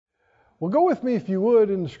Well, go with me, if you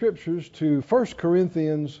would, in the Scriptures to 1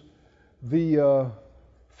 Corinthians, the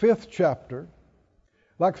 5th chapter.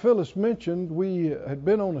 Like Phyllis mentioned, we had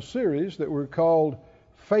been on a series that were called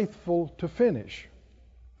Faithful to Finish.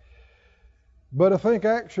 But I think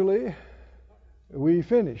actually we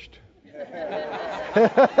finished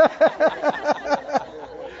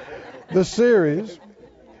the series,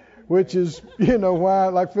 which is, why,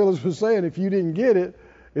 like Phyllis was saying, if you didn't get it,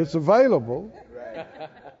 it's available.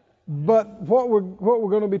 But what we're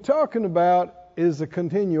going to be talking about is a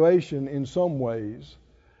continuation in some ways.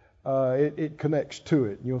 It connects to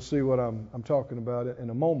it. You'll see what I'm talking about in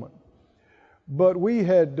a moment. But we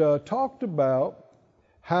had talked about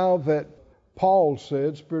how that Paul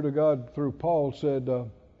said, Spirit of God through Paul said,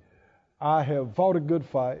 I have fought a good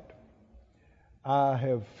fight. I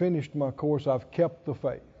have finished my course. I've kept the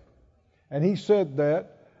faith. And he said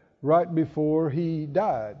that right before he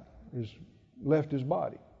died, left his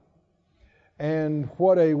body. And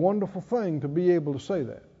what a wonderful thing to be able to say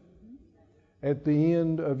that at the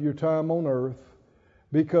end of your time on earth,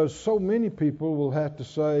 because so many people will have to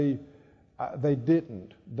say they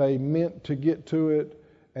didn't. They meant to get to it,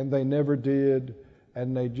 and they never did,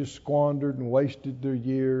 and they just squandered and wasted their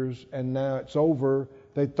years, and now it's over.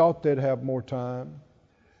 They thought they'd have more time.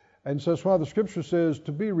 And so that's why the Scripture says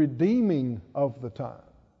to be redeeming of the time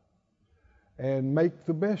and make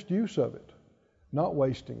the best use of it, not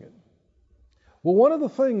wasting it. Well, one of the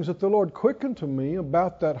things that the Lord quickened to me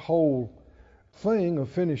about that whole thing of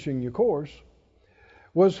finishing your course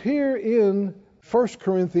was here in 1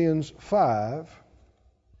 Corinthians 5.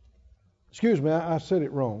 Excuse me, I said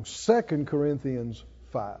it wrong. 2 Corinthians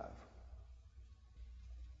 5.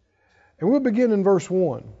 And we'll begin in verse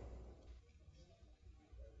 1. It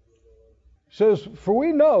says, for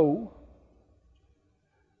we know,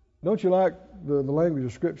 don't you like the language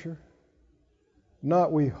of Scripture?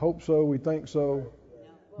 Not we hope so, we think so,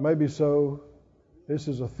 maybe so. This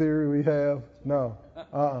is a theory we have. No.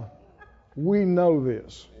 We know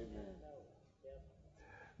this.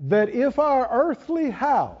 That if our earthly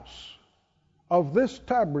house of this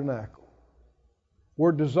tabernacle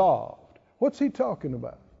were dissolved, what's he talking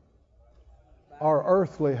about? Our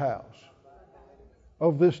earthly house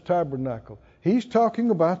of this tabernacle. He's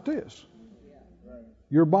talking about this.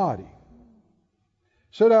 Your body.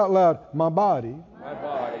 Say it out loud. My body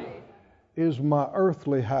is my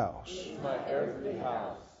earthly house.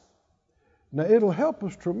 Now it'll help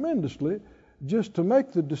us tremendously just to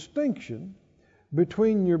make the distinction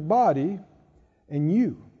between your body and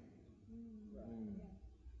you.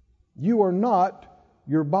 You are not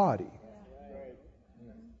your body.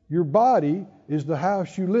 Your body is the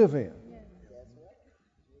house you live in.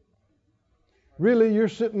 Really, you're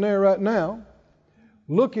sitting there right now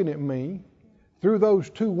looking at me through those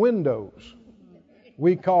two windows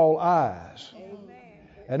we call eyes.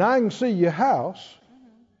 And I can see your house,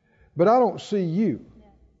 but I don't see you.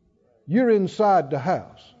 You're inside the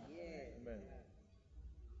house.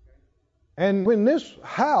 And when this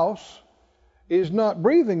house is not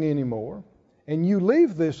breathing anymore, and you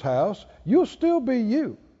leave this house, you'll still be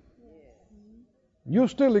you. You'll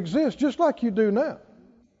still exist just like you do now.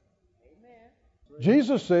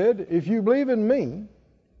 Jesus said, if you believe in me,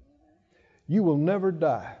 you will never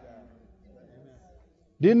die.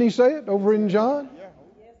 Didn't he say it over in John?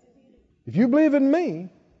 If you believe in me,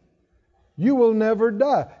 you will never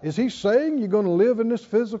die. Is he saying you're going to live in this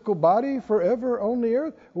physical body forever on the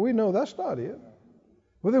earth? We know that's not it.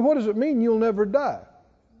 Well, then what does it mean you'll never die?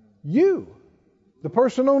 You, the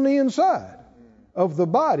person on the inside of the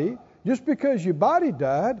body, just because your body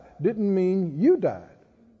died didn't mean you died.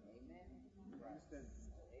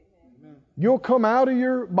 You'll come out of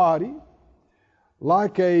your body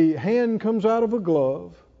like a hand comes out of a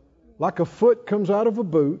glove, like a foot comes out of a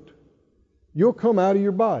boot. You'll come out of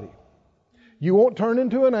your body. You won't turn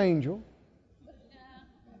into an angel.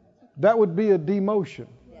 That would be a demotion.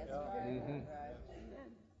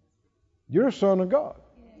 You're a son of God.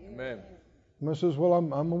 Amen. And says, well,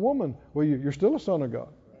 I'm a woman. Well, you're still a son of God.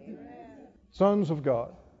 Sons of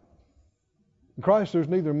God. In Christ, there's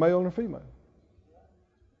neither male nor female.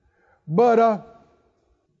 But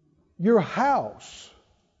your house,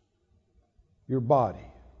 your body,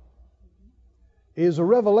 is a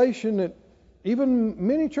revelation that even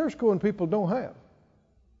many church-going people don't have.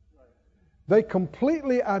 They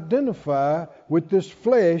completely identify with this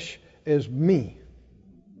flesh as me.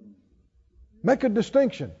 Make a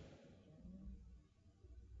distinction.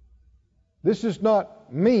 This is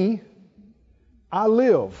not me. I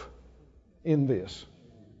live in this.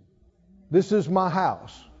 This is my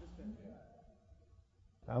house.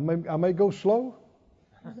 I may go slow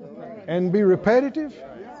and be repetitive,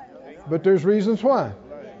 But there's reasons why.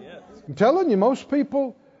 I'm telling you, most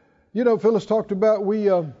people, Phyllis talked about, we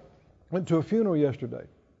went to a funeral yesterday.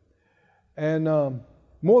 And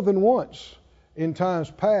more than once in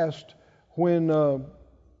times past when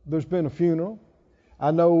there's been a funeral,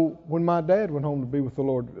 I know when my dad went home to be with the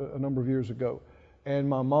Lord a number of years ago, and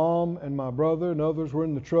my mom and my brother and others were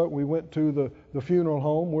in the truck. We went to the funeral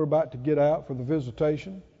home. We're about to get out for the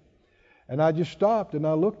visitation. And I just stopped and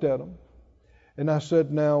I looked at them. And I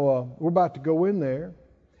said, now, we're about to go in there.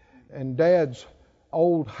 And Dad's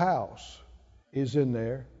old house is in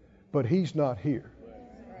there, but he's not here.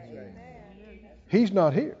 He's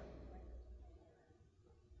not here.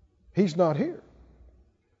 He's not here.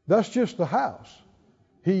 That's just the house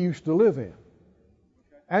he used to live in.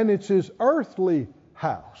 And it's his earthly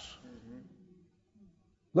house.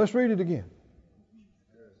 Let's read it again.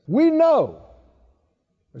 We know,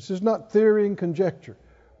 this is not theory and conjecture,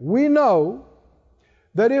 we know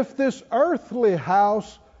that if this earthly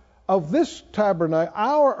house of this tabernacle,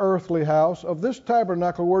 our earthly house of this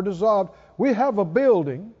tabernacle were dissolved, we have a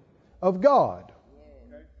building of God.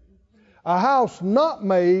 A house not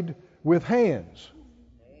made with hands.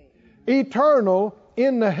 Eternal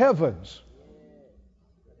in the heavens.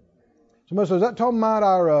 Somebody says, is that talking about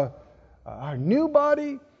our new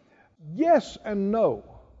body? Yes and no.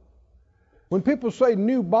 When people say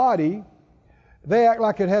new body, they act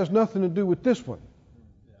like it has nothing to do with this one.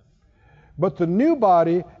 But the new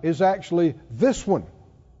body is actually this one,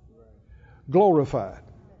 glorified.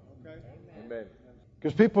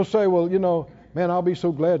 Because people say, well, man, I'll be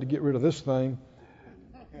so glad to get rid of this thing.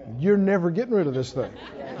 You're never getting rid of this thing.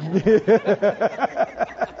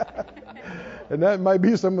 And that might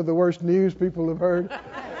be some of the worst news people have heard.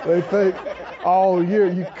 They think, oh,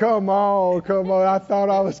 you come on. I thought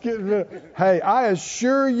I was getting rid of it. Hey, I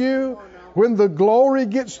assure you, when the glory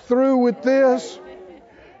gets through with this,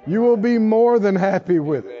 you will be more than happy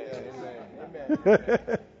with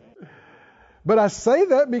it. But I say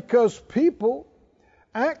that because people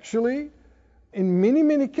actually, in many,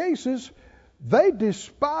 many cases, they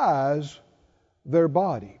despise their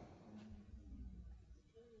body.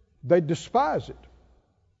 They despise it.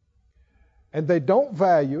 And they don't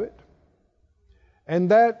value it.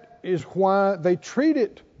 And that is why they treat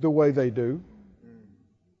it the way they do.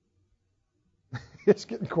 It's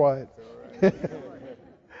getting quiet.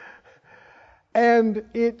 And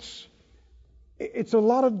it's a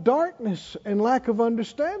lot of darkness and lack of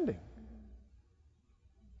understanding.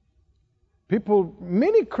 People,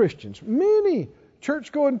 many Christians, many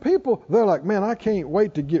church-going people, they're like, man, I can't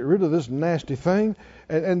wait to get rid of this nasty thing.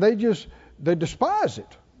 And they despise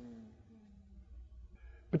it.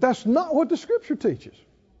 But that's not what the Scripture teaches.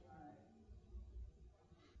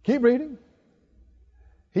 Keep reading.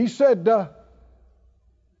 He said,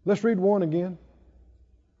 let's read 1 again.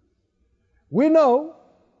 We know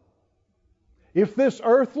if this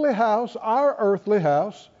earthly house, our earthly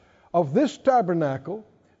house of this tabernacle,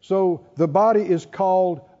 so the body is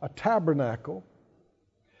called a tabernacle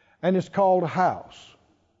and it's called a house,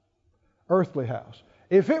 earthly house.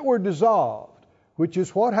 If it were dissolved, which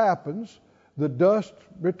is what happens, the dust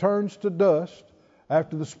returns to dust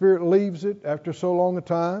after the Spirit leaves it after so long a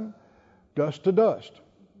time, dust to dust.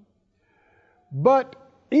 But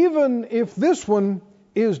even if this one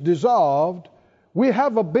is dissolved, we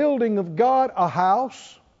have a building of God, a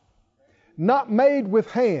house, not made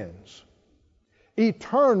with hands,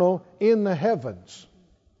 eternal in the heavens.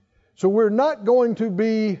 So we're not going to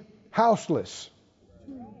be houseless.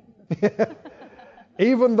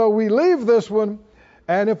 Even though we leave this one,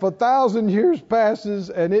 and if 1,000 years passes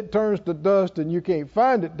and it turns to dust and you can't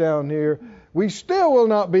find it down here, we still will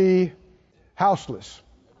not be houseless.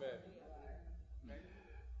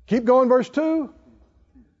 Keep going, verse 2.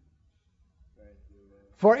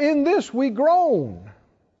 For in this we groan,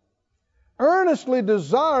 earnestly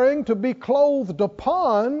desiring to be clothed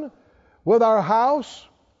upon with our house,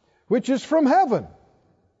 which is from heaven.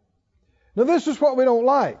 Now this is what we don't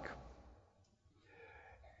like.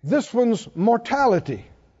 This one's mortality.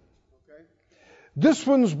 This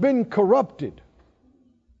one's been corrupted.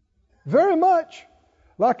 Very much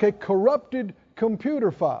like a corrupted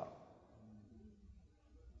computer file.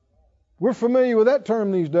 We're familiar with that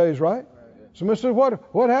term these days, right? Somebody says,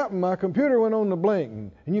 what happened? My computer went on the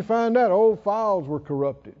blink. And you find out old files were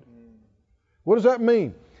corrupted. What does that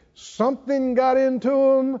mean? Something got into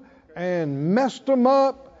them and messed them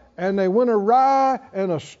up, and they went awry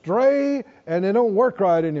and astray, and they don't work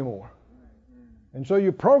right anymore. And so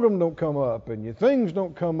your program don't come up and your things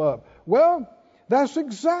don't come up. Well, that's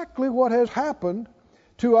exactly what has happened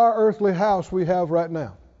to our earthly house we have right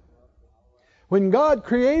now. When God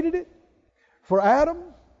created it for Adam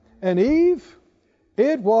and Eve,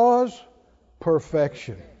 it was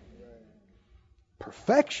perfection.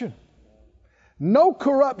 Perfection. No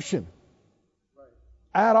corruption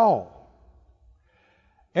at all.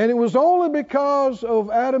 And it was only because of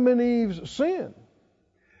Adam and Eve's sin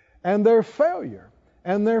and their failure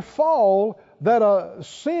and their fall that a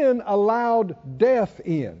sin allowed death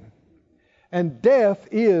in. And death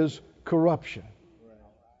is corruption.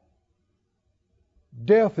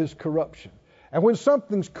 Death is corruption. And when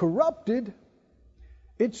something's corrupted,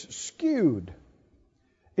 it's skewed.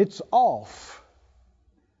 It's off.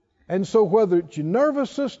 And so whether it's your nervous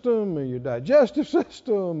system or your digestive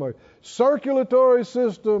system or circulatory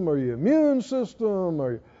system or your immune system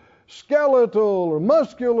or your skeletal or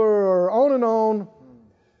muscular or on and on,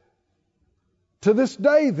 to this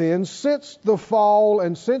day then, since the fall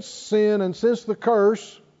and since sin and since the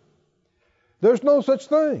curse, there's no such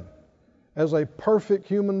thing as a perfect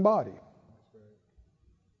human body.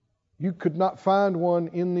 You could not find one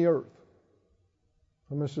in the earth.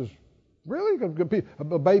 And this is really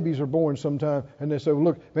good. Babies are born sometime and they say, well,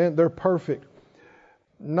 look, man, they're perfect.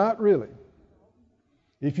 Not really.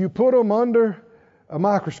 If you put them under a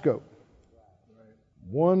microscope,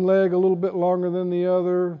 one leg a little bit longer than the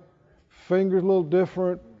other, fingers a little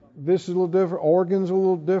different, this is a little different, organs a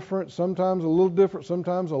little different, sometimes a little different,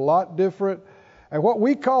 sometimes a lot different. And what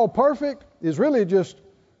we call perfect is really just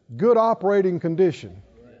good operating condition.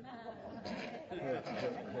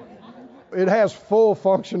 It has full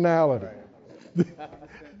functionality.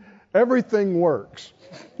 Everything works.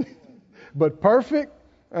 But perfect?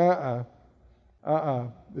 It's a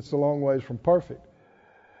long ways from perfect.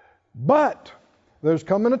 But there's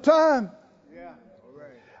coming a time.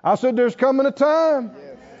 I said there's coming a time.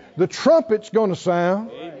 The trumpet's going to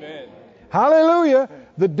sound. Amen. Hallelujah.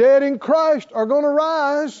 The dead in Christ are going to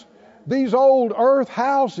rise. These old earth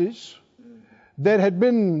houses that had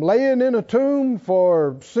been laying in a tomb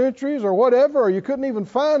for centuries or whatever, or you couldn't even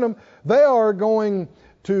find them, they are going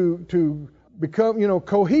to become,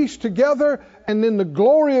 cohese together, and then the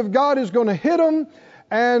glory of God is going to hit them,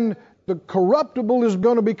 and the corruptible is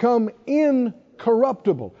going to become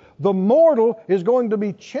incorruptible. The mortal is going to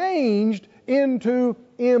be changed into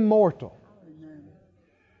immortal.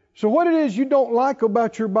 So what it is you don't like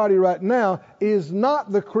about your body right now is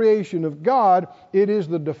not the creation of God. It is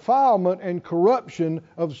the defilement and corruption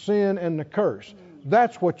of sin and the curse.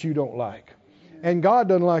 That's what you don't like. And God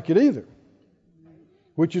doesn't like it either.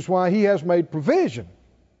 Which is why He has made provision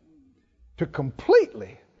to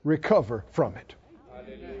completely recover from it.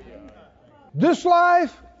 This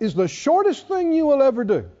life is the shortest thing you will ever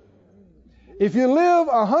do. If you live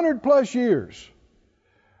 100+ years,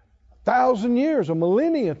 1,000 years, a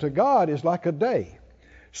millennia to God is like a day.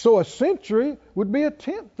 So a century would be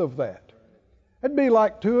 1/10 of that. It'd be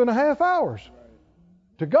like 2.5 hours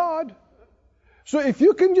to God. So if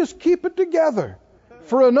you can just keep it together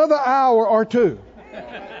for another hour or two,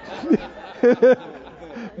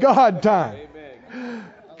 God time.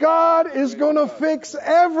 God is going to fix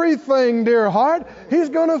everything, dear heart. He's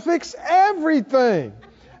going to fix everything.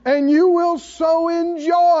 And you will so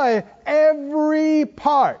enjoy every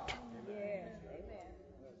part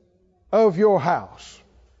of your house.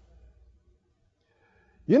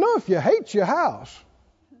 If you hate your house,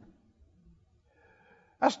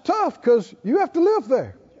 that's tough because you have to live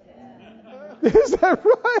there. Is that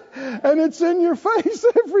right? And it's in your face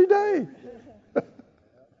every day.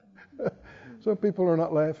 Some people are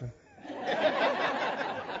not laughing.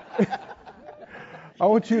 I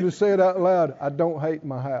want you to say it out loud. I don't hate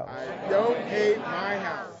my house. I don't hate my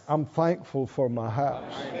house. I'm thankful for my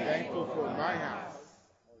house. I'm thankful for my house.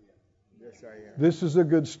 Yes, I am. This is a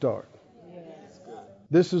good start.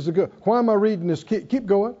 This is a good. Why am I reading this? Keep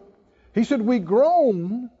going. He said, we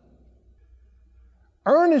groan,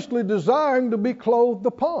 earnestly desiring to be clothed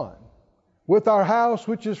upon with our house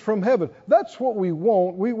which is from heaven. That's what we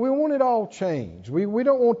want. We want it all changed. We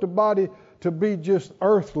don't want the body to be just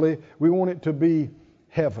earthly. We want it to be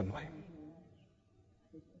heavenly.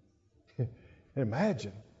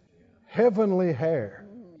 Imagine heavenly hair.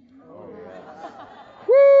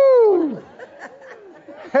 Woo!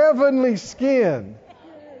 Heavenly skin.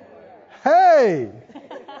 Hey!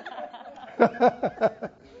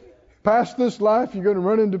 Past this life, you're going to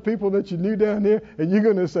run into people that you knew down here, and you're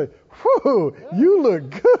going to say, whew, you look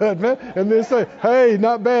good, man. And they say, hey,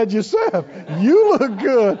 not bad yourself. You look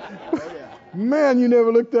good. Man, you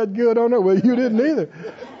never looked that good on her. Well, you didn't either.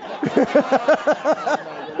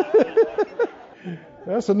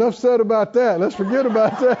 That's enough said about that. Let's forget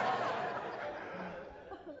about that.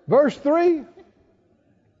 Verse 3,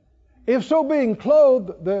 if so being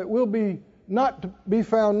clothed, that will be not to be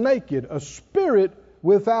found naked, a spirit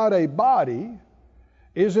without a body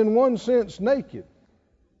is in one sense naked.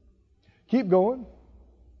 Keep going.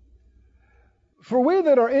 For we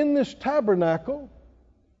that are in this tabernacle,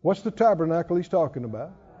 what's the tabernacle he's talking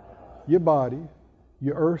about? Your body,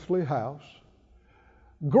 your earthly house.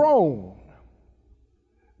 Groan,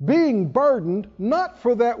 being burdened, not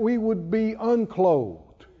for that we would be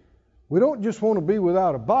unclothed. We don't just want to be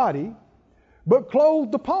without a body, but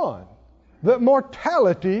clothed upon, that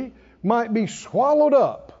mortality might be swallowed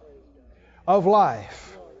up of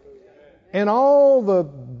life. And all the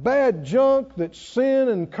bad junk that sin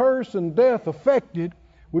and curse and death affected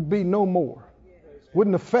would be no more.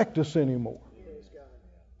 Wouldn't affect us anymore.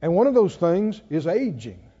 And one of those things is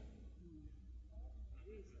aging.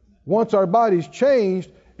 Once our body's changed,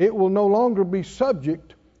 it will no longer be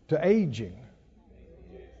subject to aging.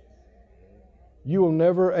 You will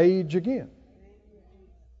never age again.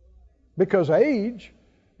 Because age,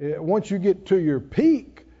 once you get to your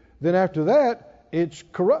peak, then after that, it's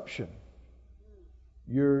corruption.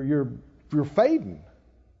 You're fading.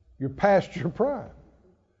 You're past your prime.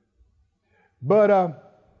 But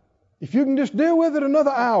if you can just deal with it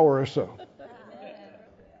another hour or so,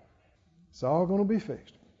 it's all going to be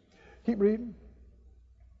fixed. Keep reading.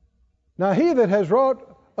 Now he that has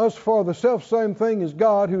wrought us for the selfsame thing is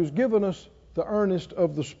God, who has given us the earnest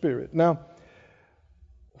of the Spirit. Now,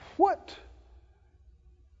 what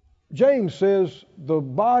James says, the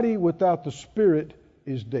body without the Spirit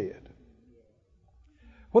is dead.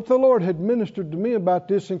 What the Lord had ministered to me about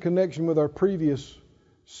this in connection with our previous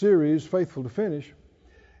series, Faithful to Finish,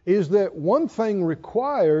 is that one thing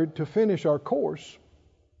required to finish our course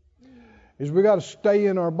is we got to stay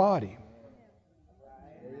in our body.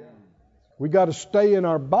 We got to stay in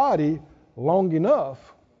our body long enough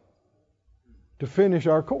to finish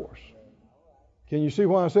our course. Can you see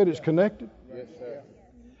why I said it's connected? Yes, sir.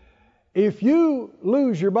 If you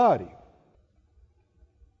lose your body,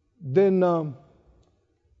 then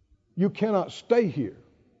you cannot stay here.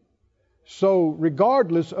 So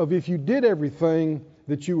regardless of if you did everything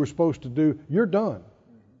that you were supposed to do, you're done.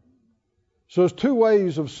 So there's two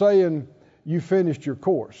ways of saying you finished your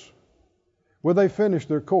course. Well, they finished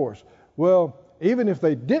their course. Well, even if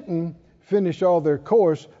they didn't finish all their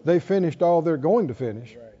course, they finished all they're going to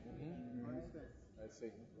finish.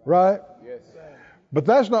 Right? Yes. But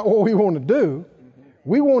that's not what we want to do.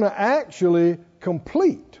 We want to actually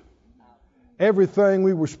complete everything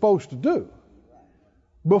we were supposed to do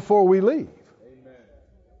before we leave.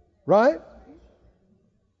 Right?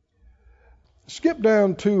 Skip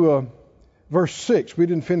down to verse 6. We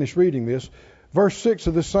didn't finish reading this. Verse 6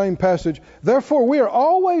 of the same passage. Therefore, we are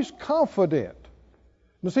always confident.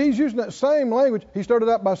 Now, see, he's using that same language. He started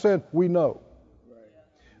out by saying, we know.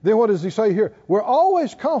 Then what does he say here? We're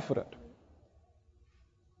always confident,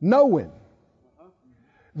 knowing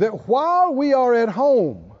that while we are at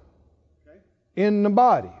home in the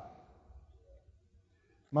body,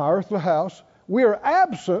 my earthly house, we are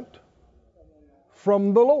absent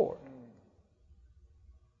from the Lord.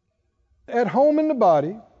 At home in the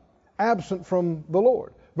body, absent from the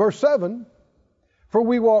Lord. Verse 7, for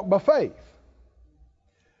we walk by faith,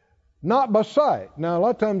 not by sight. Now, a lot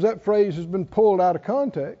of times that phrase has been pulled out of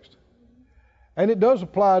context, and it does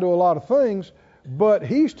apply to a lot of things, but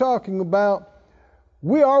he's talking about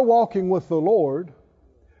we are walking with the Lord,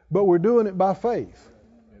 but we're doing it by faith.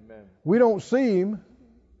 Amen. We don't see Him.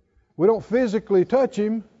 We don't physically touch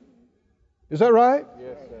Him. Is that right?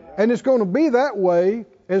 Yes, sir. And it's going to be that way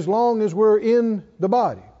as long as we're in the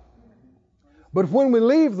body. But when we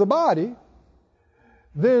leave the body,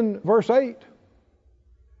 then verse 8,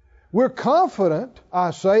 we're confident,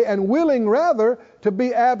 I say, and willing rather to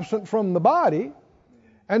be absent from the body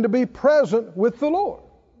and to be present with the Lord.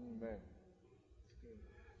 Amen.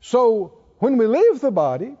 So when we leave the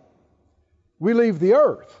body, we leave the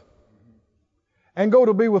earth and go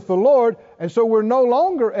to be with the Lord. And so we're no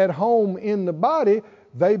longer at home in the body.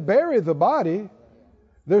 They bury the body.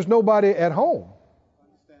 There's nobody at home.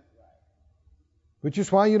 Which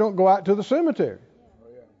is why you don't go out to the cemetery.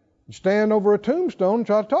 You stand over a tombstone and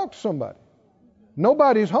try to talk to somebody.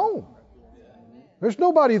 Nobody's home. There's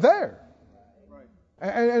nobody there.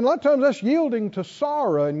 And a lot of times that's yielding to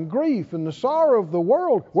sorrow and grief, and the sorrow of the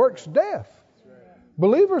world works death.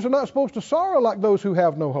 Believers are not supposed to sorrow like those who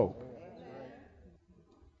have no hope.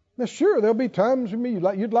 Now, sure, there'll be times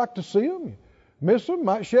you'd like to see them, you miss them,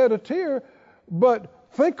 might shed a tear, but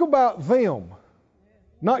think about them,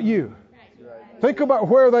 not you. Think about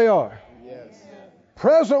where they are. Yes.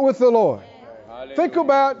 Present with the Lord. Hallelujah. Think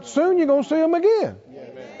about soon you're going to see them again.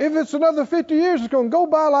 Amen. If it's another 50 years, it's going to go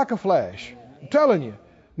by like a flash. I'm telling you.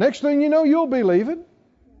 Next thing you know, you'll be leaving.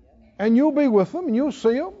 And you'll be with them and you'll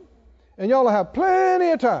see them. And y'all will have plenty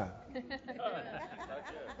of time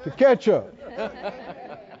to catch up.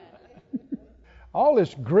 All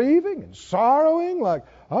this grieving and sorrowing, like,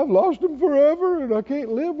 I've lost them forever and I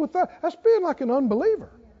can't live with that. That's being like an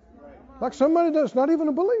unbeliever. Like somebody that's not even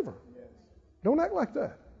a believer. Don't act like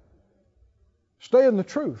that. Stay in the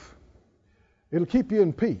truth. It'll keep you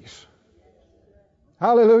in peace.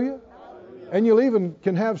 Hallelujah. And you'll even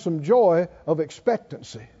can have some joy of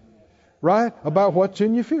expectancy, right? About what's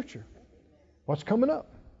in your future. What's coming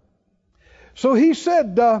up. So he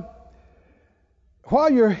said,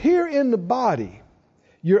 while you're here in the body,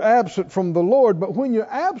 you're absent from the Lord. But when you're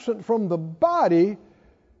absent from the body,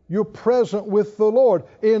 you're present with the Lord.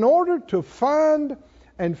 In order to find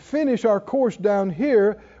and finish our course down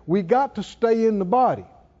here, we got to stay in the body.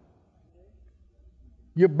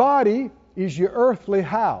 Your body is your earthly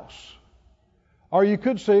house. Or you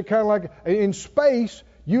could say, kind of like in space,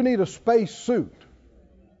 you need a space suit.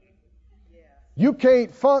 You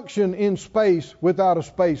can't function in space without a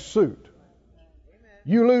space suit.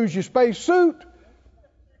 You lose your space suit,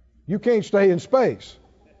 you can't stay in space.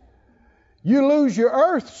 You lose your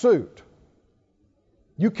earth suit,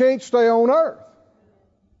 you can't stay on earth.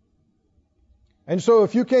 And so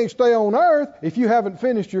if you can't stay on earth, if you haven't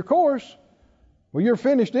finished your course, well, you're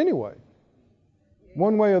finished anyway,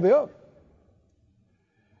 one way or the other.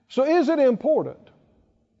 So is it important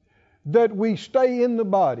that we stay in the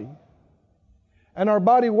body and our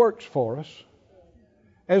body works for us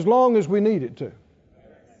as long as we need it to?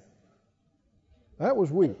 That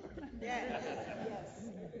was weak.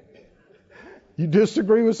 You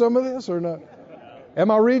disagree with some of this or not?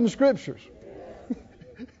 Am I reading scriptures?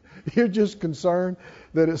 You're just concerned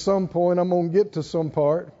that at some point I'm going to get to some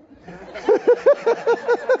part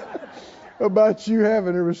about you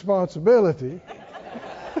having a responsibility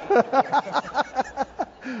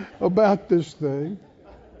about this thing.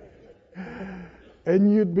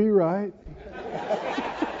 And you'd be right.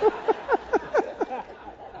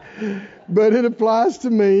 But it applies to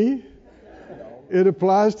me. It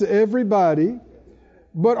applies to everybody.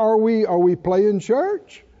 But are we playing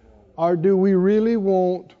church? Or do we really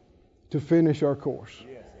want to finish our course?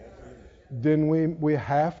 Then we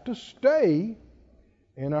have to stay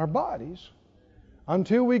in our bodies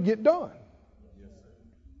until we get done.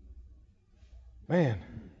 Man,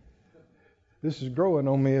 this is growing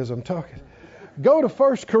on me as I'm talking. Go to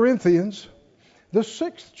 1 Corinthians, the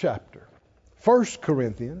 6th chapter. 1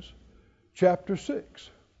 Corinthians, chapter 6.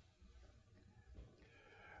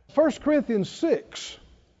 1 Corinthians 6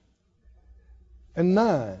 and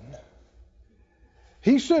 9.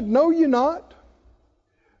 He said, know ye not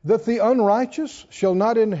that the unrighteous shall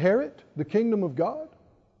not inherit the kingdom of God?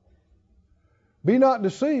 Be not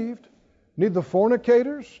deceived, neither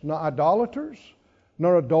fornicators, nor idolaters,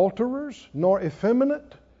 nor adulterers, nor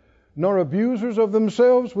effeminate, nor abusers of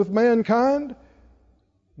themselves with mankind,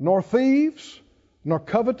 nor thieves, nor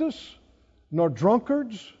covetous, nor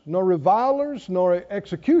drunkards, nor revilers, nor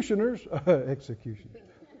extortioners.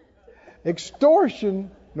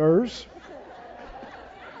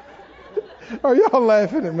 Are y'all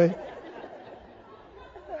laughing at me?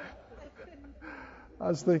 I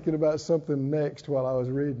was thinking about something next while I was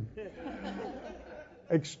reading.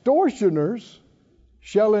 Extortioners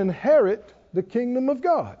shall inherit the kingdom of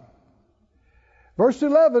God. Verse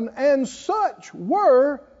 11, and such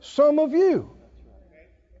were some of you.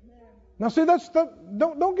 Now see,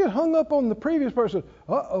 don't get hung up on the previous person.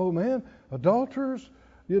 Uh-oh, man, adulterers,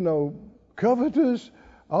 covetous,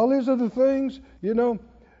 all these other things,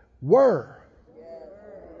 were.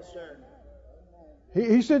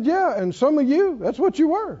 He said, yeah, and some of you, that's what you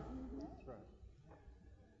were.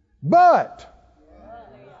 But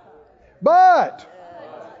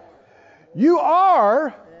you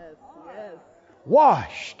are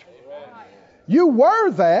washed. You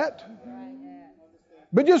were that.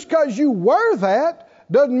 But just because you were that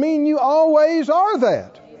doesn't mean you always are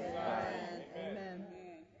that.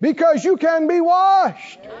 Because you can be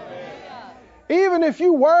washed. Even if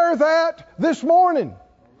you were that this morning.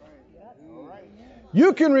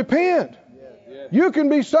 You can repent. You can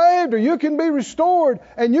be saved or you can be restored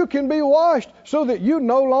and you can be washed so that you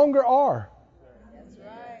no longer are.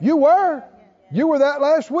 You were. You were that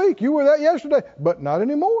last week. You were that yesterday. But not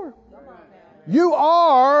anymore. You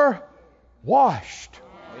are washed.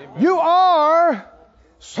 You are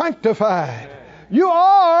sanctified. You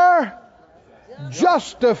are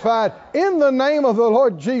justified in the name of the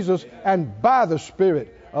Lord Jesus and by the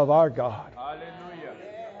Spirit of our God. Hallelujah.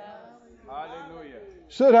 Hallelujah.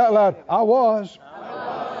 Say it out loud. I was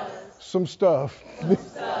some stuff.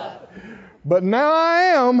 But now I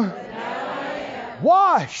am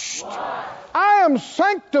washed. I am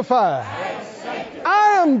sanctified.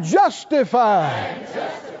 I am justified.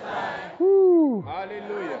 Woo.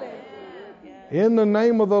 Hallelujah. In the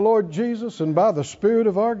name of the Lord Jesus and by the Spirit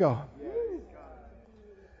of our God.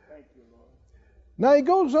 Now he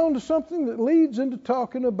goes on to something that leads into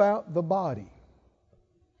talking about the body.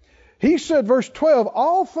 He said, verse 12,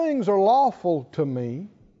 all things are lawful to me,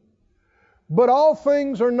 but all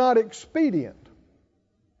things are not expedient.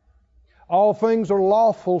 All things are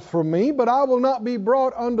lawful for me, but I will not be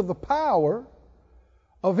brought under the power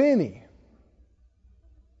of any.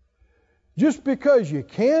 Just because you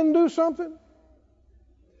can do something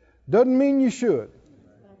doesn't mean you should.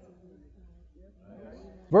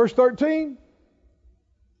 Verse 13,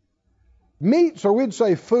 meats, or we'd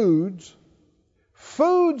say foods,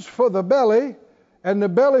 foods for the belly, and the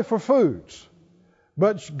belly for foods.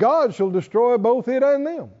 But God shall destroy both it and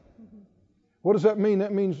them. What does that mean?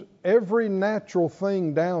 That means every natural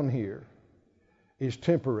thing down here is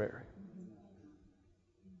temporary.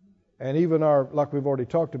 And even like we've already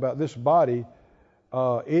talked about, this body,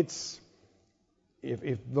 if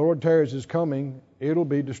the Lord tarries is coming, it'll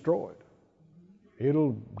be destroyed.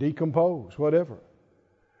 It'll decompose, whatever.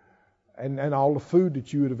 And all the food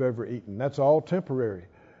that you would have ever eaten, that's all temporary.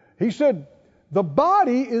 He said, the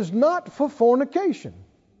body is not for fornication.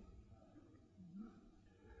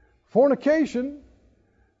 Fornication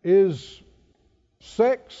is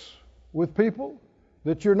sex with people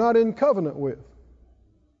that you're not in covenant with.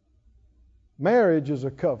 Marriage is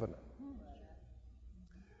a covenant.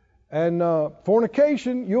 And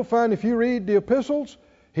fornication, you'll find if you read the epistles,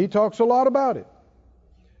 he talks a lot about it.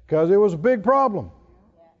 Because it was a big problem.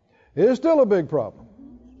 It is still a big problem.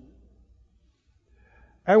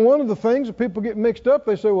 And one of the things that people get mixed up,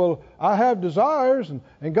 they say, well, I have desires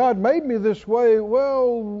and God made me this way.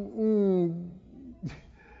 Well,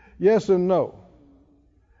 yes and no.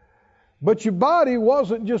 But your body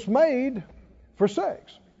wasn't just made for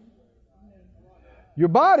sex. Your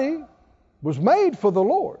body was made for the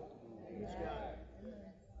Lord.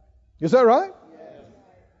 Is that right?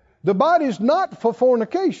 The body's not for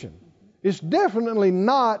fornication. It's definitely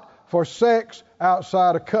not for sex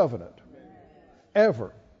outside of covenant.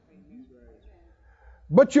 Ever.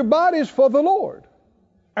 But your body's for the Lord.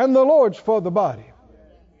 And the Lord's for the body.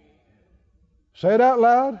 Say it out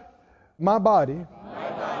loud. My body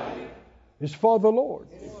is for the Lord.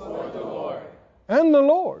 And the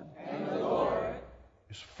Lord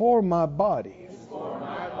is for my body.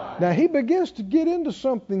 Now he begins to get into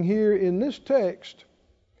something here in this text.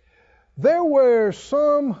 There were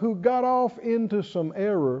some who got off into some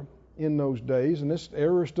error in those days, and this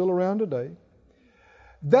error is still around today,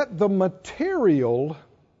 that the material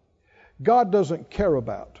God doesn't care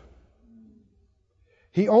about.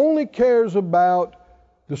 He only cares about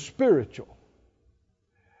the spiritual.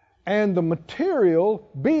 And the material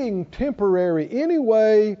being temporary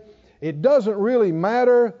anyway, it doesn't really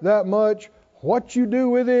matter that much what you do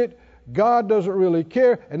with it. God doesn't really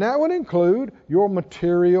care. And that would include your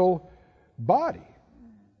material body.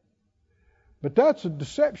 But that's a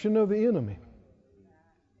deception of the enemy.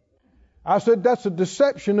 I said that's a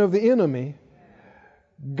deception of the enemy.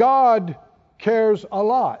 God cares a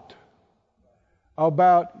lot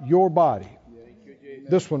about your body.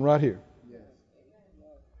 This one right here.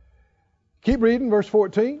 Keep reading, verse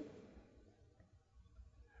 14.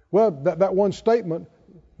 Well, that one statement,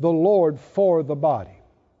 the Lord for the body.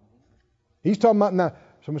 He's talking about now.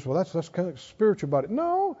 Somebody says, well, that's kind of spiritual body.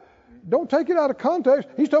 No, don't take it out of context.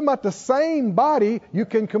 He's talking about the same body you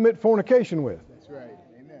can commit fornication with. That's right.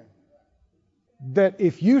 Amen. That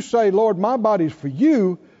if you say, Lord, my body's for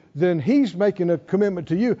you, then He's making a commitment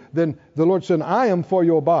to you. Then the Lord said, I am for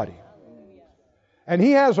your body. And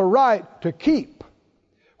He has a right to keep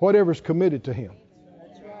whatever's committed to Him.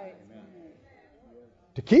 That's right.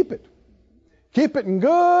 To keep it. Keep it in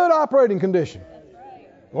good operating condition.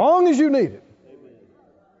 As long as you need it.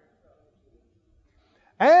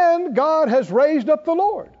 And God has raised up the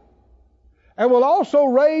Lord. And will also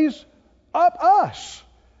raise up us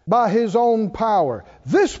by His own power.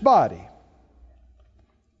 This body.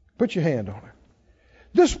 Put your hand on it.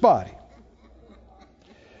 This body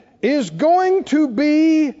is going to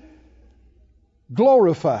be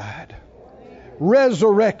glorified,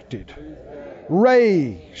 resurrected,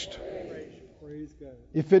 raised.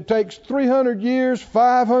 If it takes 300 years,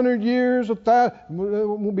 500 years, 1,000, it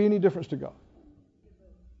won't be any difference to God.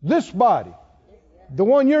 This body, the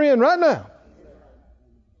one you're in right now,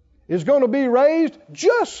 is going to be raised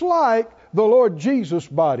just like the Lord Jesus'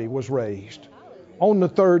 body was raised on the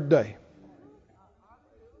third day.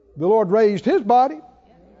 The Lord raised His body.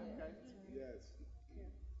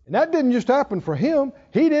 And that didn't just happen for him.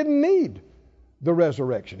 He didn't need the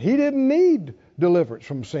resurrection. He didn't need deliverance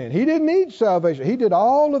from sin. He didn't need salvation. He did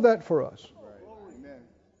all of that for us.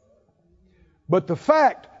 But the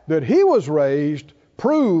fact that he was raised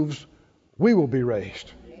proves we will be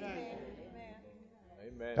raised. Amen.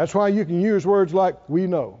 That's why you can use words like we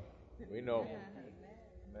know. We know.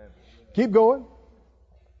 Keep going.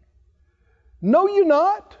 Know you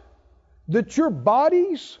not that your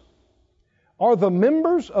bodies are the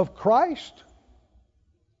members of Christ?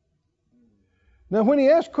 Now, when he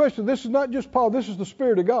asks questions, this is not just Paul, this is the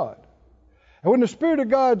Spirit of God. And when the Spirit of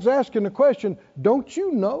God's asking the question, don't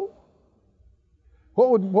you know?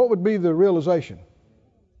 What would be the realization?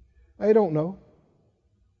 They don't know.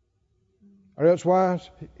 Or that's why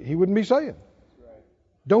he wouldn't be saying.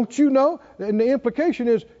 Don't you know? And the implication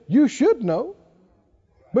is you should know,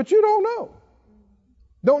 but you don't know.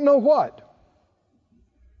 Don't know what?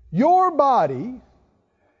 Your body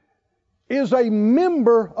is a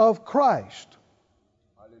member of Christ.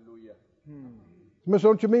 Hallelujah. Mister,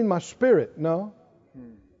 don't you mean my spirit? No.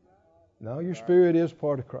 No, your spirit is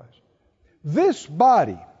part of Christ. This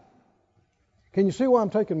body, can you see why I'm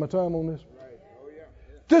taking my time on this?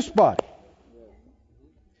 This body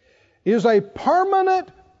is a permanent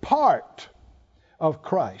part of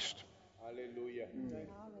Christ. Hallelujah.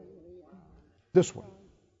 This one.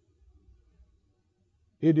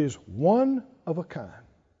 It is one of a kind.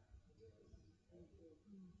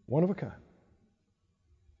 One of a kind.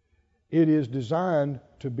 It is designed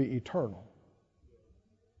to be eternal.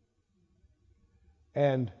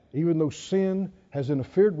 And even though sin has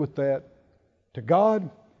interfered with that, to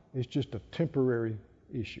God, it's just a temporary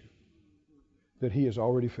issue that He has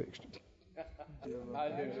already fixed.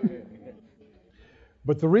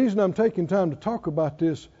 But the reason I'm taking time to talk about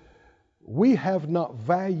this, we have not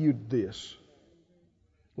valued this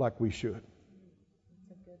like we should.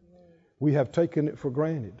 We have taken it for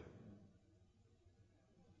granted.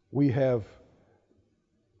 We have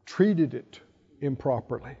treated it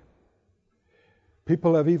improperly.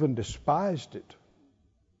 People have even despised it.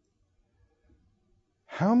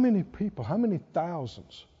 How many people, how many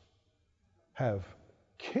thousands have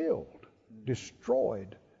killed,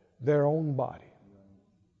 destroyed their own body?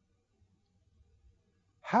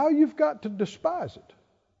 How you've got to despise it.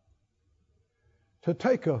 To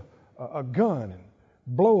take a gun and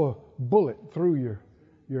blow a bullet through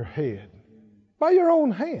your head by your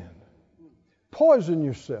own hand. Poison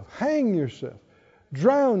yourself, hang yourself,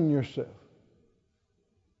 drown yourself.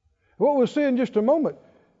 What we'll see in just a moment,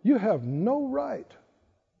 you have no right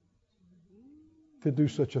to do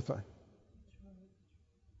such a thing.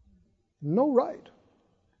 No right.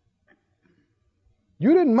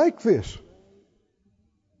 You didn't make this.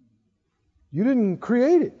 You didn't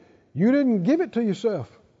create it. You didn't give it to yourself.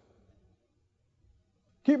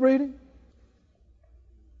 Keep reading.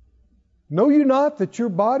 Know you not that your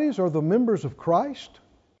bodies are the members of Christ?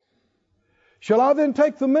 Shall I then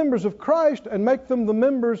take the members of Christ and make them the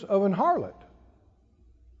members of an harlot?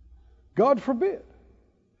 God forbid.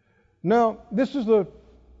 Now, this is the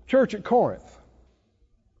church at Corinth.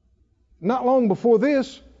 Not long before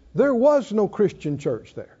this, there was no Christian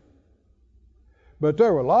church there. But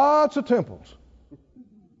there were lots of temples.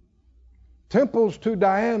 Temples to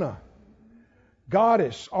Diana,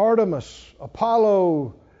 Goddess, Artemis,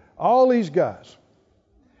 Apollo, all these guys.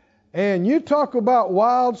 And you talk about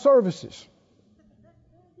wild services.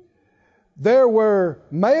 There were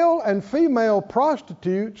male and female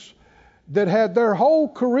prostitutes that had their whole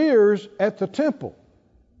careers at the temple.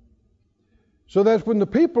 So that when the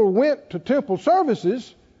people went to temple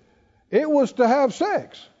services, it was to have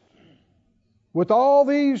sex with all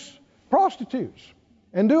these prostitutes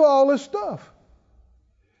and do all this stuff.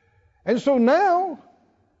 And so now,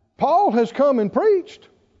 Paul has come and preached.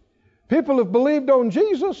 People have believed on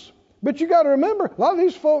Jesus. But you got to remember, a lot of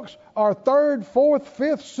these folks are 3rd, 4th,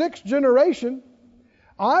 5th, 6th generation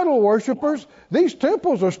idol worshipers. These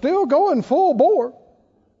temples are still going full bore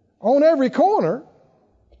on every corner.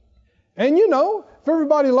 And you know, if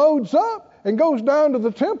everybody loads up and goes down to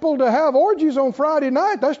the temple to have orgies on Friday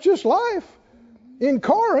night, that's just life in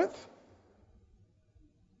Corinth.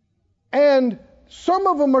 And some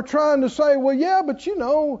of them are trying to say, well, yeah, but you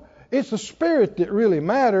know, it's the spirit that really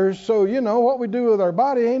matters. So, you know, what we do with our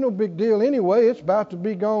body ain't no big deal anyway. It's about to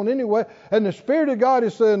be gone anyway. And the Spirit of God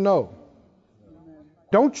is saying, no.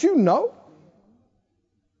 Don't you know?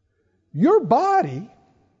 Your body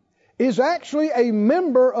is actually a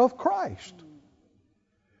member of Christ.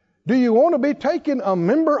 Do you want to be taking a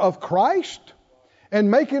member of Christ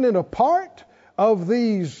and making it a part of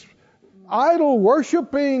these idol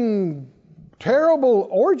worshiping terrible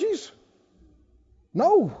orgies?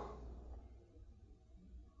 No.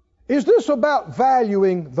 Is this about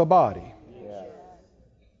valuing the body? Yes.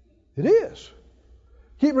 It is.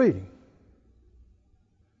 Keep reading.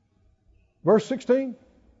 Verse 16.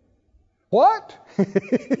 What?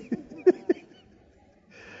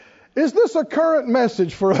 Is this a current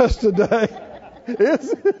message for us today? Is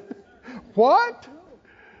it? What?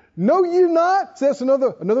 Know you not? That's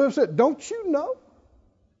another said, don't you know?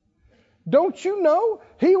 Don't you know?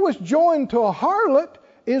 He was joined to a harlot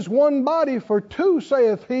is one body, for two,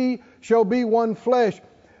 saith he, shall be one flesh.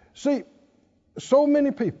 See, so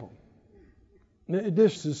many people,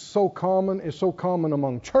 this is so common, it's so common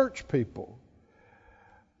among church people.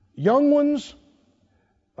 Young ones,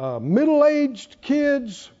 middle-aged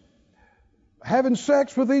kids, having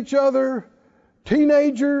sex with each other,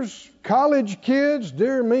 teenagers, college kids,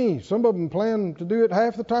 dear me, some of them plan to do it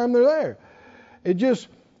half the time they're there. It just,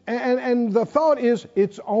 and the thought is,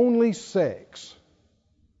 it's only sex.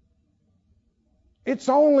 It's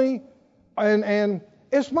only, and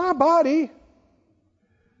it's my body.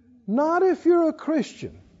 Not if you're a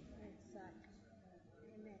Christian.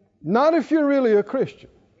 Not if you're really a Christian.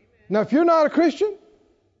 Now, if you're not a Christian,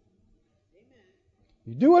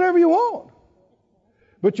 you do whatever you want.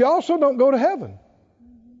 But you also don't go to heaven.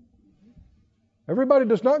 Everybody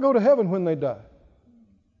does not go to heaven when they die.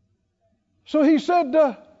 So he said,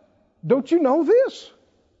 don't you know this?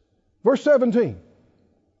 Verse 17.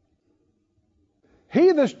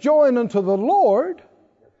 He that's joined unto the Lord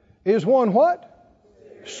is one what?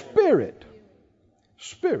 Spirit.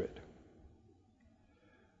 Spirit.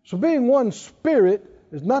 So being one spirit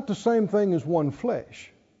is not the same thing as one flesh.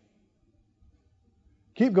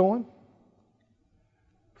 Keep going.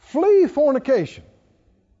 Flee fornication.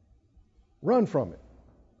 Run from it.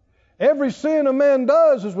 Every sin a man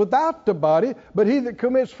does is without the body, but he that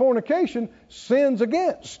commits fornication sins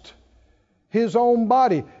against his own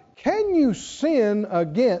body. Can you sin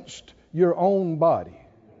against your own body?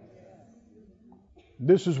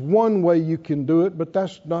 This is one way you can do it, but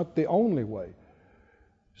that's not the only way.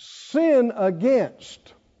 Sin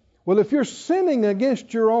against. Well, if you're sinning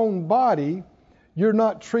against your own body, you're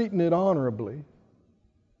not treating it honorably.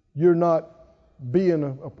 You're not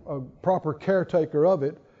being a proper caretaker of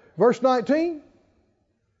it. Verse 19.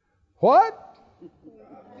 What?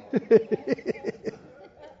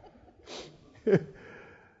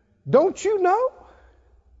 Don't you know?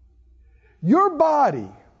 Your body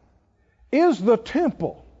is the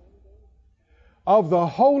temple of the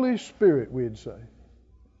Holy Spirit, we'd say,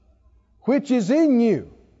 which is in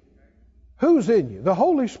you. Who's in you? The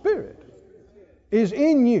Holy Spirit is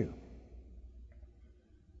in you.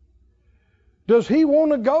 Does he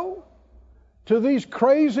want to go to these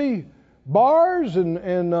crazy bars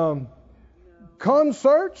and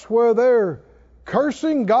concerts where they're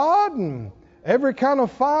cursing God and every kind of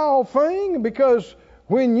foul thing? Because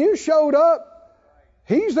when you showed up,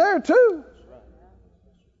 he's there too.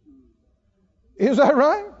 Is that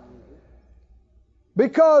right?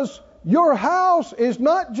 Because your house is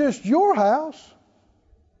not just your house,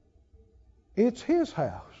 it's his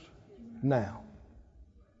house now.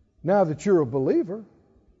 Now that you're a believer,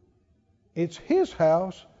 it's his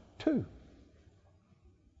house too.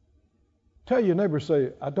 Tell your neighbor,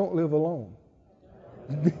 say, I don't live alone.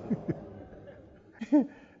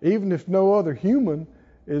 Even if no other human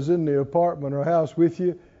is in the apartment or house with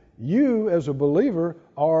you, you as a believer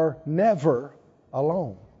are never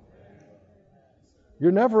alone.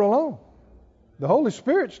 You're never alone. The Holy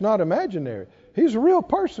Spirit's not imaginary. He's a real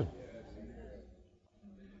person.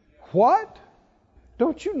 What?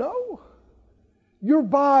 Don't you know? Your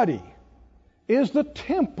body is the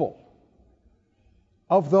temple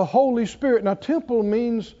of the Holy Spirit. Now, temple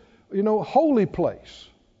means, holy place.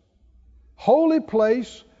 Holy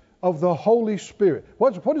place of the Holy Spirit.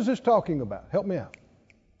 What is this talking about? Help me out.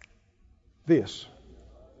 This.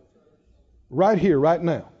 Right here, right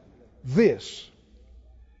now. This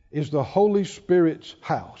is the Holy Spirit's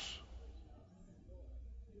house.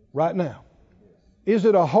 Right now. Is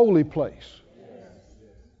it a holy place?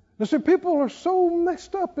 Now, see, people are so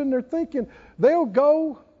messed up in their thinking. They'll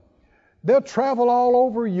travel all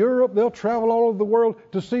over Europe, they'll travel all over the world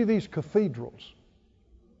to see these cathedrals.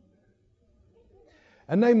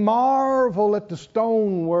 And they marvel at the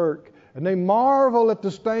stonework, and they marvel at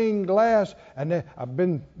the stained glass. And I've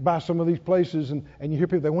been by some of these places, and you hear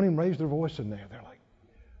people, they won't even raise their voice in there. They're like,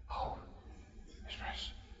 oh,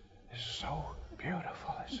 this is so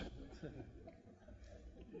beautiful. It's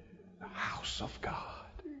the house of God.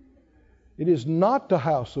 It is not the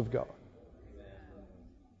house of God.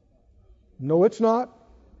 No, it's not.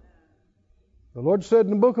 The Lord said in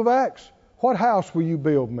the book of Acts, what house will you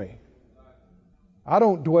build me? I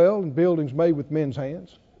don't dwell in buildings made with men's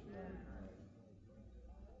hands.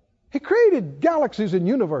 He created galaxies and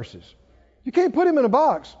universes. You can't put him in a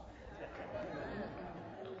box.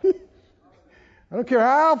 I don't care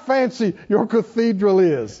how fancy your cathedral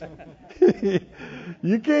is.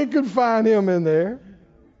 You can't confine him in there.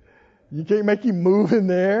 You can't make him move in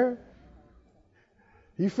there.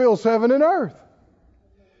 He fills heaven and earth.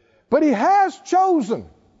 But he has chosen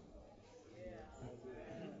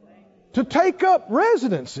to take up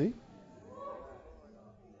residency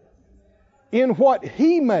in what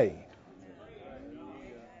he made.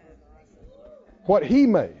 What he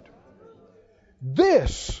made.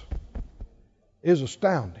 This is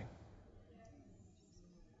astounding.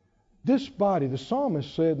 This body, the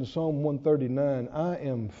psalmist said in Psalm 139, I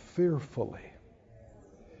am fearfully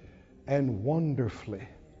and wonderfully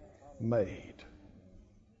made.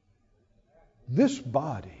 This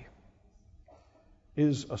body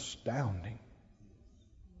is astounding.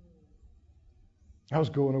 I was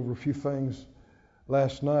going over a few things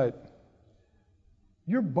last night.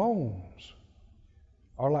 Your bones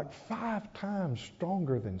are like 5 times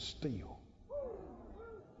stronger than steel.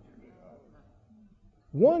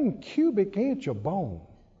 1 cubic inch of bone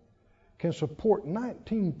can support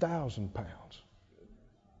 19,000 pounds.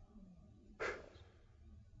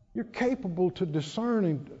 You're capable to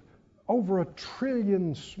discerning over 1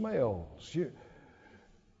 trillion smells. You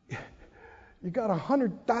got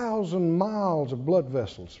 100,000 miles of blood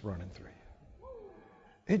vessels running through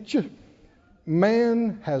you.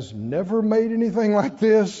 Man has never made anything like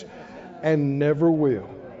this and never will.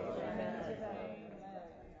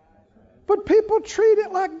 But people treat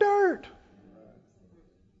it like dirt.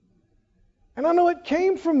 And I know it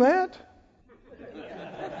came from that.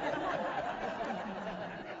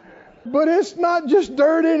 But it's not just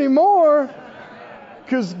dirt anymore,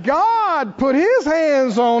 because God put his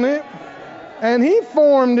hands on it and he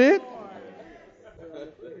formed it.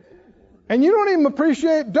 And you don't even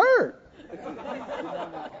appreciate dirt.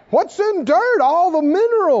 What's in dirt? All the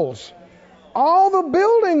minerals, all the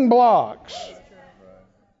building blocks.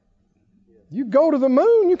 You go to the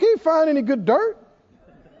moon, you can't find any good dirt.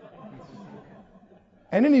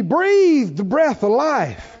 And then he breathed the breath of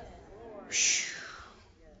life.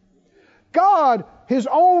 God, his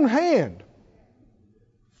own hand,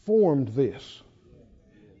 formed this.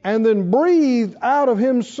 And then breathed out of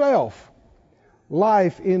himself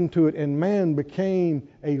life into it. And man became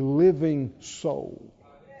a living soul.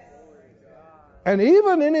 And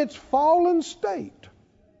even in its fallen state,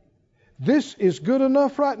 this is good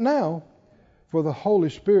enough right now for the Holy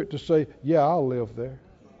Spirit to say, yeah, I'll live there.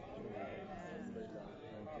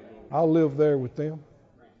 I'll live there with them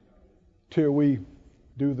till we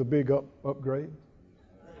do the big upgrade.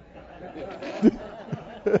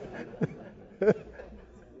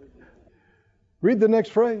 Read the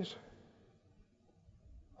next phrase.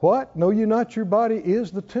 What? Know you not your body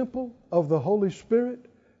is the temple of the Holy Spirit,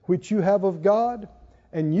 which you have of God,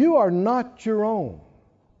 and you are not your own.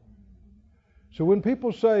 So when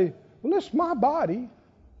people say, well, it's my body,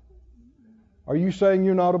 are you saying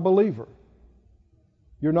you're not a believer?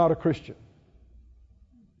 You're not a Christian?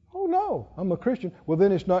 Oh, no, I'm a Christian. Well,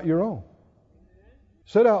 then it's not your own.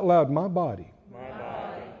 Say it out loud, my body,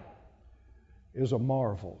 is a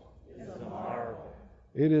marvel.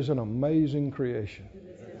 It is an amazing creation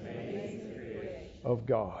of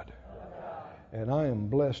God. And I am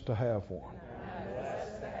blessed to have one.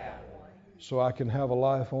 So I can have a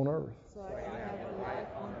life on earth.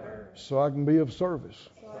 So I can be of service.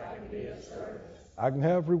 I can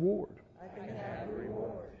have reward.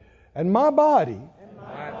 And my body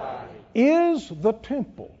is the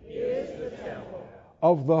temple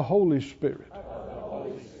of the Holy Spirit.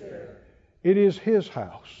 It is his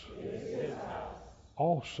house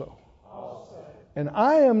also. And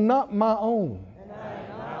I am not my own.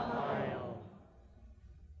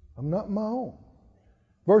 I'm not my own.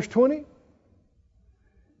 Verse 20.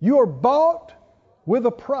 You are bought with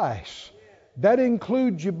a price. That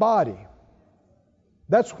includes your body.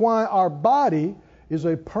 That's why our body is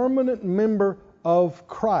a permanent member of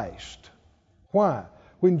Christ. Why?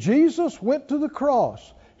 When Jesus went to the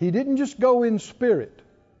cross, he didn't just go in spirit.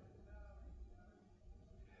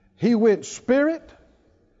 He went spirit,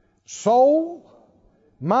 soul,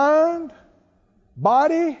 mind,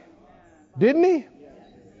 body, didn't he?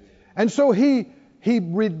 And so he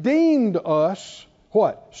redeemed us.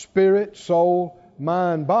 What? Spirit, soul,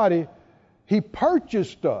 mind, body. He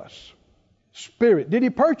purchased us. Spirit. Did he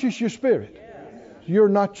purchase your spirit? Yes. You're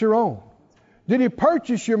not your own. Did he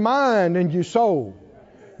purchase your mind and your soul?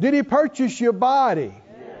 Did he purchase your body?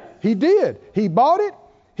 Yes. He did. He bought it.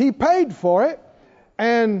 He paid for it.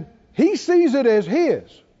 And He sees it as his.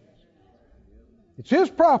 It's his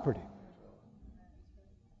property.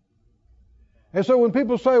 And so when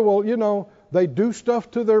people say, well, you know, they do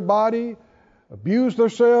stuff to their body, abuse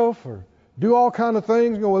themselves, or do all kind of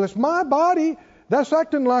things, and go, well, it's my body. That's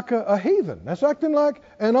acting like a heathen. That's acting like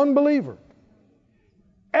an unbeliever.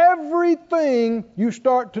 Everything you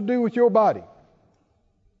start to do with your body,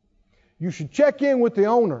 you should check in with the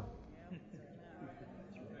owner.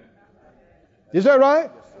 Is that right?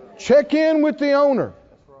 Check in with the owner.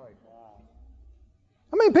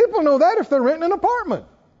 I mean, people know that if they're renting an apartment.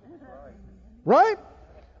 Right?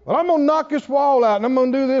 Well, I'm going to knock this wall out and I'm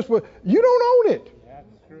going to do this. But you don't own it.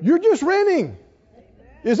 You're just renting.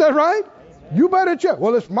 Is that right? You better check.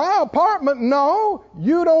 Well, it's my apartment. No,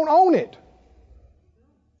 you don't own it.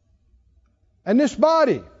 And this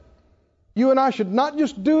body, you and I should not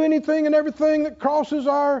just do anything and everything that crosses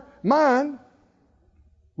our mind.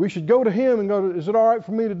 We should go to Him and go, is it all right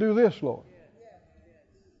for me to do this, Lord?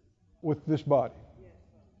 With this body.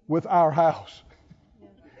 With our house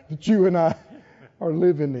that you and I are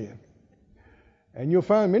living in. And you'll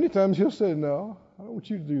find many times He'll say, no, I don't want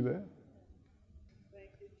you to do that.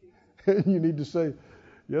 And you need to say,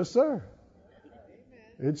 yes, sir.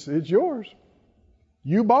 It's yours.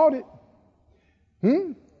 You bought it.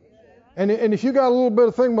 And if you got a little bit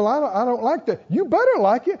of thing, well, I don't like that. You better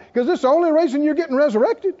like it, because it's the only reason you're getting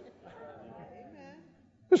resurrected.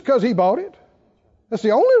 It's because He bought it. That's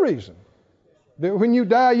the only reason. That when you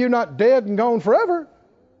die, you're not dead and gone forever.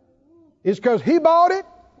 It's because He bought it.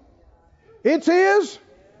 It's His.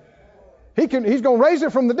 He's going to raise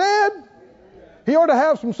it from the dead. He ought to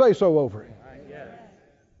have some say-so over it.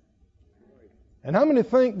 And how many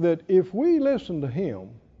think that if we listen to Him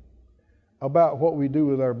about what we do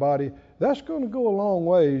with our body, that's going to go a long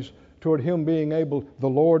ways toward Him being able, the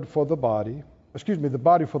Lord for the body, the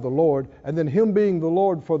body for the Lord, and then Him being the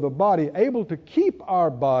Lord for the body, able to keep our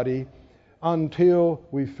body until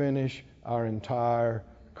we finish our entire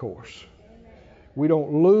course. We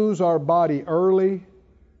don't lose our body early.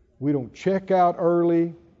 We don't check out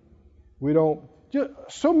early. We don't,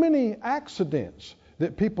 so many accidents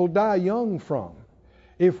that people die young from.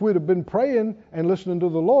 If we'd have been praying and listening to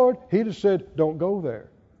the Lord, He'd have said, don't go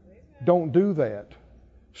there. Don't do that.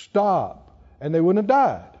 Stop. And they wouldn't have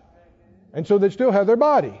died. And so they'd still have their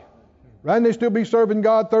body. Right? And they'd still be serving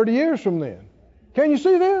God 30 years from then. Can you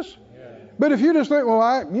see this? But if you just think, well,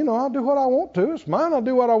 I'll do what I want to. It's mine. I'll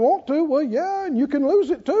do what I want to. Well, yeah, and you can lose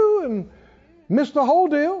it too and miss the whole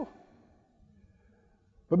deal.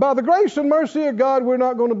 But by the grace and mercy of God, we're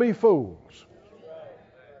not going to be fools.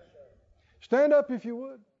 Stand up if you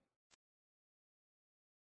would.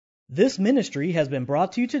 This ministry has been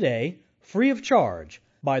brought to you today free of charge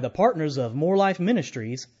by the partners of More Life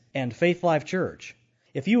Ministries and Faith Life Church.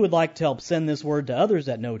 If you would like to help send this word to others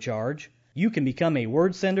at no charge, you can become a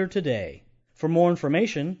word sender today. For more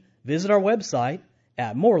information, visit our website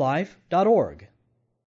at morelife.org.